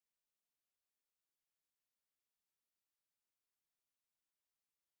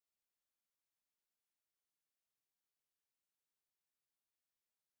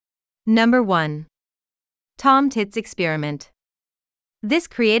Number 1. Tom Tits Experiment. This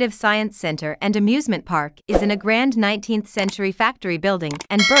creative science center and amusement park is in a grand 19th century factory building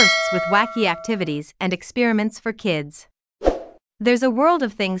and bursts with wacky activities and experiments for kids. There's a world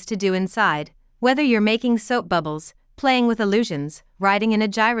of things to do inside, whether you're making soap bubbles, playing with illusions, riding in a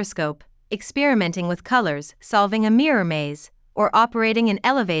gyroscope, experimenting with colors, solving a mirror maze, or operating an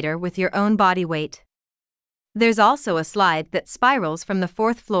elevator with your own body weight. There's also a slide that spirals from the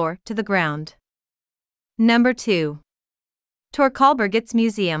 4th floor to the ground. Number 2. Torgallbergets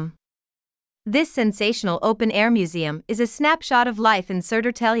Museum. This sensational open-air museum is a snapshot of life in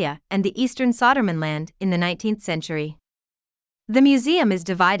Södertälje and the eastern Södermanland in the 19th century. The museum is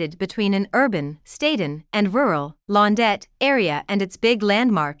divided between an urban, staden, and rural, landet, area, and its big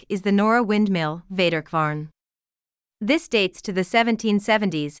landmark is the Norra windmill, Väderkvarn. This dates to the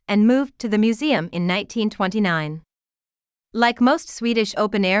 1770s and moved to the museum in 1929. Like most Swedish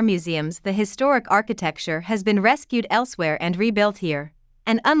open-air museums, the historic architecture has been rescued elsewhere and rebuilt here,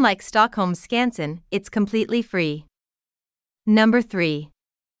 and unlike Stockholm's Skansen, it's completely free. Number 3.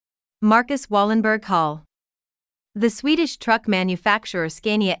 Marcus Wallenberg Hall. The Swedish truck manufacturer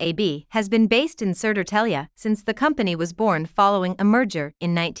Scania AB has been based in Södertälje since the company was born following a merger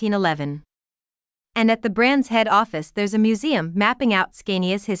in 1911. And at the brand's head office there's a museum mapping out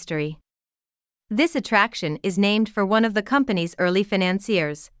Scania's history. This attraction is named for one of the company's early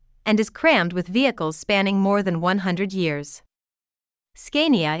financiers, and is crammed with vehicles spanning more than 100 years.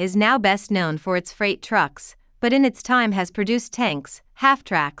 Scania is now best known for its freight trucks, but in its time has produced tanks,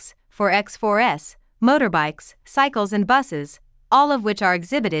 half-tracks, 4x4s, motorbikes, cycles and buses, all of which are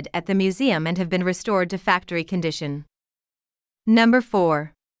exhibited at the museum and have been restored to factory condition. Number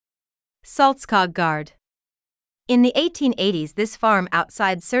 4. Saltskogsgård. In the 1880s, this farm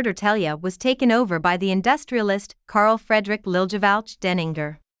outside Södertälje was taken over by the industrialist Carl Fredrik Liljevalch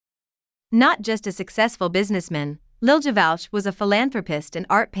Denninger. Not just a successful businessman, Liljevalch was a philanthropist and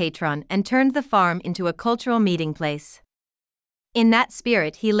art patron and turned the farm into a cultural meeting place. In that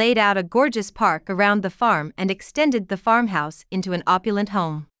spirit, he laid out a gorgeous park around the farm and extended the farmhouse into an opulent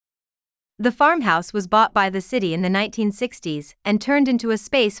home. The farmhouse was bought by the city in the 1960s and turned into a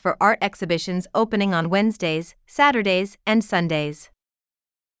space for art exhibitions opening on Wednesdays, Saturdays, and Sundays.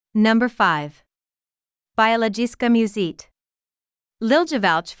 Number 5. Biologiska museet.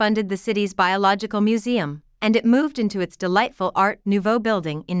 Liljevalch funded the city's biological museum, and it moved into its delightful Art Nouveau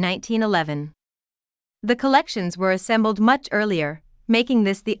building in 1911. The collections were assembled much earlier, making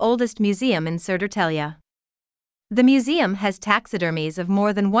this the oldest museum in Södertälje. The museum has taxidermies of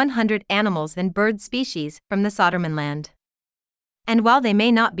more than 100 animals and bird species from the Södermanland. And while they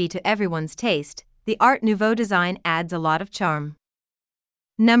may not be to everyone's taste, the Art Nouveau design adds a lot of charm.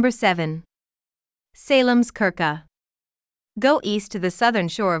 Number 7. Salem's Kirke. Go east to the southern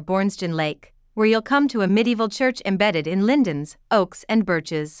shore of Bornstjerne Lake, where you'll come to a medieval church embedded in lindens, oaks and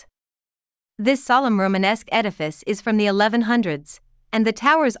birches. This solemn Romanesque edifice is from the 1100s, and the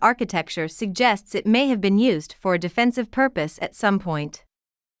tower's architecture suggests it may have been used for a defensive purpose at some point.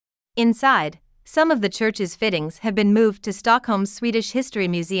 Inside, some of the church's fittings have been moved to Stockholm's Swedish History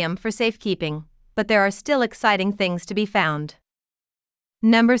Museum for safekeeping, but there are still exciting things to be found.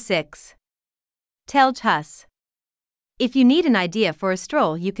 Number 6. Täljhus. If you need an idea for a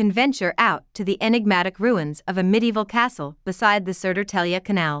stroll, you can venture out to the enigmatic ruins of a medieval castle beside the Södertälje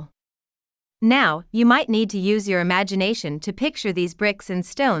Canal. Now, you might need to use your imagination to picture these bricks and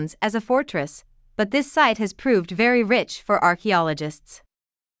stones as a fortress, but this site has proved very rich for archaeologists.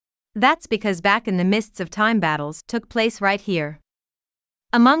 That's because back in the mists of time battles took place right here.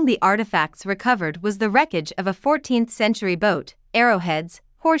 Among the artifacts recovered was the wreckage of a 14th century boat, arrowheads,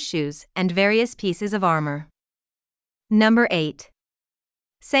 horseshoes, and various pieces of armor. Number 8.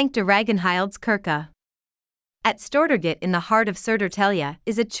 Sankta Ragnhilds Kirke. At Sodertalje in the heart of Södertälje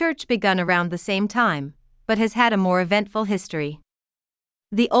is a church begun around the same time, but has had a more eventful history.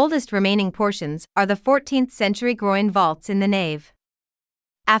 The oldest remaining portions are the 14th century groin vaults in the nave.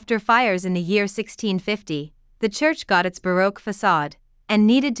 After fires in the year 1650, the church got its Baroque facade, and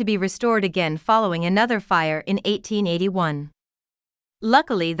needed to be restored again following another fire in 1881.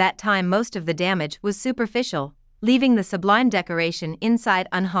 Luckily that time most of the damage was superficial, leaving the sublime decoration inside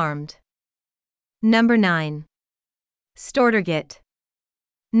unharmed. Number 9. Sodertalje.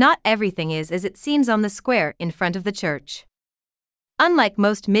 Not everything is as it seems on the square in front of the church. Unlike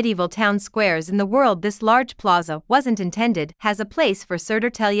most medieval town squares in the world, this large plaza wasn't intended as a place for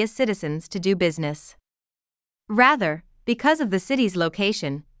Södertälje's citizens to do business. Rather, because of the city's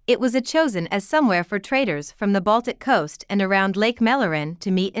location, it was chosen as somewhere for traders from the Baltic coast and around Lake Mälarens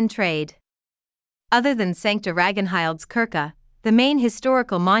to meet and trade. Other than Sankta Ragnhilds Kirke, The main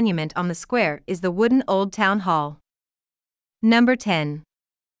historical monument on the square is the wooden Old Town Hall. Number 10.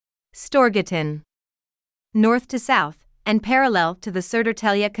 Storgatan. North to south, and parallel to the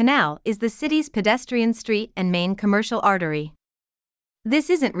Södertälje Canal, is the city's pedestrian street and main commercial artery. This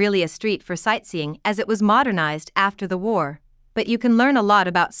isn't really a street for sightseeing as it was modernized after the war, but you can learn a lot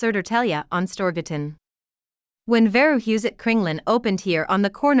about Södertälje on Storgatan. When Varuhuset Kringlan opened here on the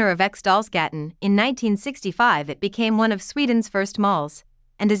corner of Eriksdalsgatan in 1965, it became one of Sweden's first malls,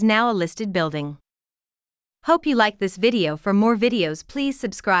 and is now a listed building. Hope you like this video. For more videos, please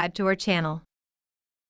subscribe to our channel.